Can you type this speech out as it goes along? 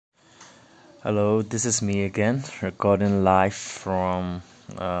Hello, this is me again, recording live from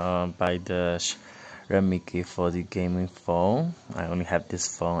by the Redmi K40 gaming phone. I only have this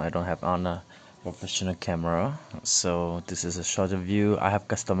phone. I don't have on a professional camera, so this is a shorter view. I have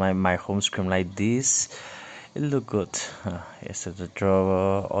customized my home screen like this. It look good. It's the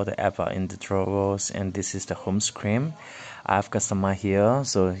drawer. All the apps are in the drawers, and this is the home screen. I have customized here,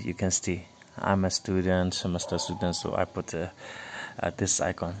 so you can see. I'm a student, semester student, so I put this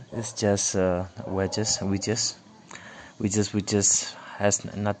icon. It's just widgets has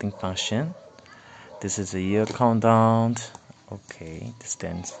nothing function. This is a year countdown. Okay, this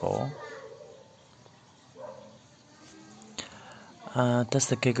stands for does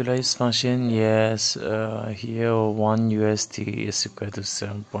the calculator function? Yes. Here 1 USD is equal to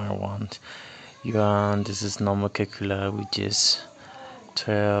 7.1 yuan. This is normal calculator, which is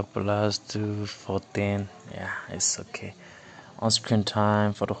 12 plus 2 14. Yeah, it's okay. On screen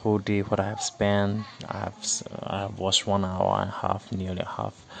time for the whole day, what I have spent, I have watched 1 hour and a half, nearly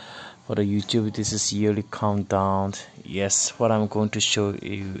half. For the YouTube, this is yearly countdown. Yes, what I'm going to show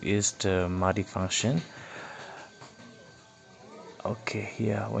you is the multi function. Okay,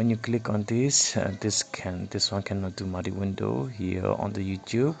 here when you click on this, this one cannot do multi window here on the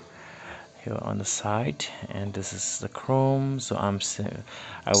YouTube. Here on the side, and this is the Chrome. So I'm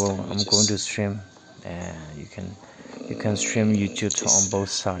going to stream, and you can stream YouTube on both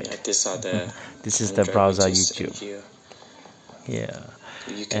sides. This is the browser YouTube. Yeah,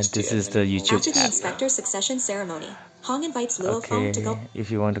 and this is the YouTube After the inspector succession ceremony, Hong invites Luo Feng to go. If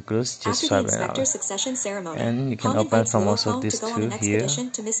you want to close, just After the swipe it inspector out. succession ceremony, And you can Hong open invites from Luo also Feng this to go on too an here.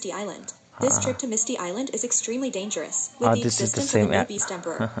 expedition to Misty Island. This trip to Misty Island is extremely dangerous. With the this is the existence same of a new app. beast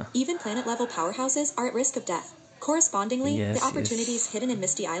emperor, even planet-level powerhouses are at risk of death. Correspondingly, the opportunities hidden in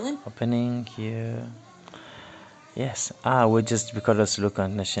Misty Island. Opening here. Yes. We just because of slow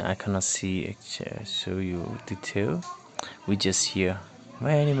connection, I cannot see show you detail. We just here.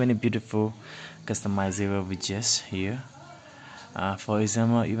 Many beautiful customizable widgets here. For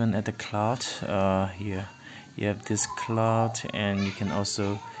example, even at the cloud, here you have this cloud, and you can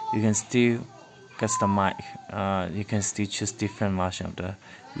still customize. You can still choose different version of the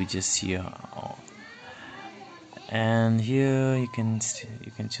widgets here. And here you can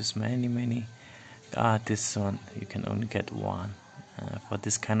choose many. This one you can only get one. For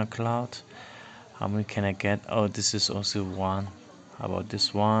this kind of cloud, how many can I get? Oh, this is also one. How about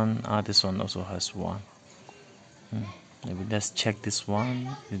this one? This one also has one. Maybe let's check this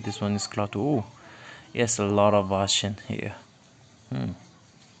one. This one is cloud. Oh, yes, a lot of version here.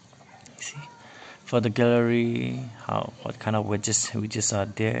 See, for the gallery, what kind of widgets are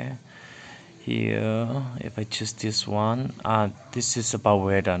there? Here, if I choose this one, this is about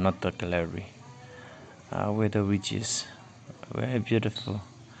weather, not the gallery. Weather widgets, very beautiful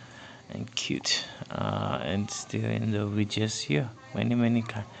and cute, and still in the widgets here, many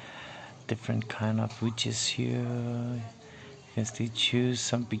different kind of widgets here. You can still choose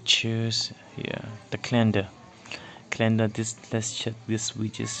some pictures here. The calendar. Let's check this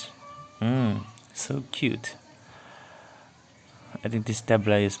widgets. So cute. I think this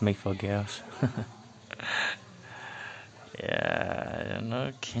tablet is made for girls. Yeah, I don't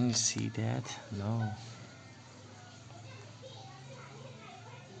know. Can you see that? No.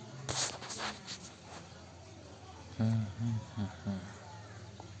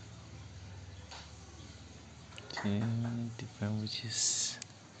 Okay, different widgets.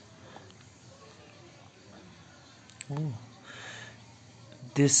 Oh,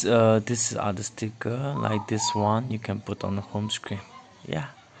 this is other sticker like this one you can put on the home screen. Yeah,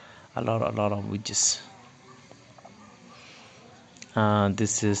 a lot of widgets.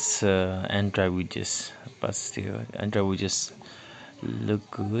 This is Android widgets, but still Android widgets look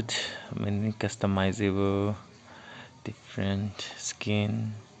good. Many customizable, different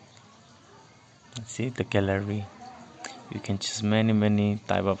skin. See the gallery. You can choose many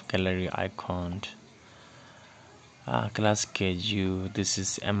type of gallery icons. Class schedule. This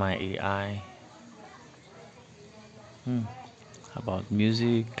is MIAI. About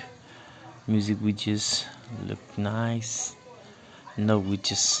music widgets look nice. No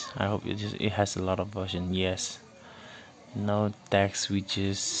widgets. I hope it has a lot of version. Yes. No text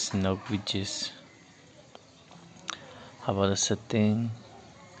widgets. No widgets. How about the setting?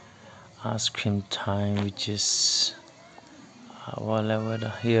 Screen time widgets.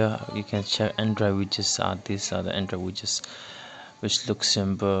 Whatever here you can check Android widgets. These are the Android widgets which look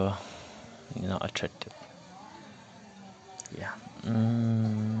simple, attractive. Yeah.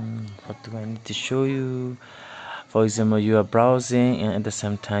 What do I need to show you? For example, you are browsing and at the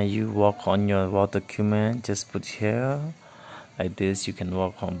same time you work on your Word document. Just put here like this. You can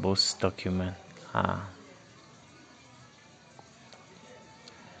work on both document.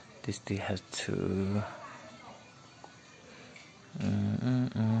 This thing has to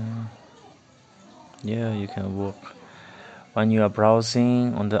yeah, you can work when you are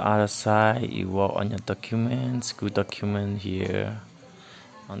browsing. On the other side, you work on your documents. Good document here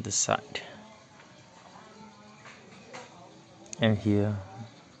on the side, and here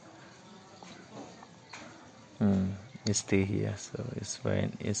it stay here, so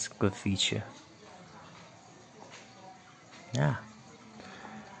it's good feature. Yeah,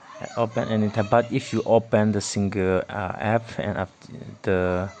 I open anytime, but if you open the single app and after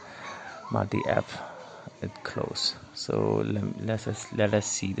the multi app, it close. So let us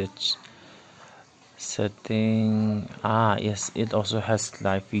see the setting. Yes, it also has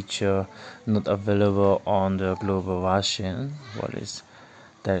live feature not available on the global version. What is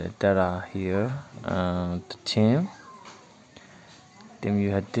that are here? The theme,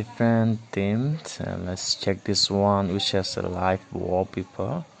 you have different themes. Let's check this one, which has a live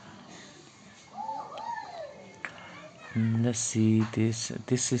wallpaper. Let's see this.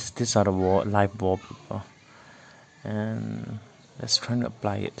 These are the live wallpaper, and let's try to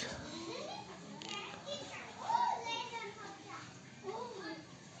apply it.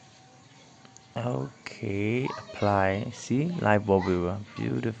 Okay, apply. See, live wallpaper,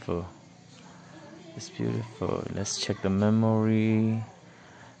 beautiful. It's beautiful. Let's check the memory.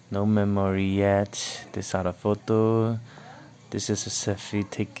 No memory yet. These are the photo. This is a selfie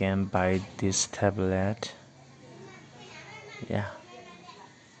taken by this tablet. Yeah.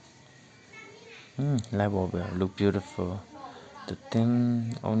 Live wallpaper look beautiful. The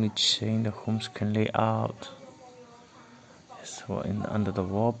theme only change the home screen layout. So under the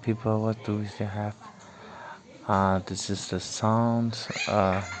wallpaper, what do we have? This is the sound.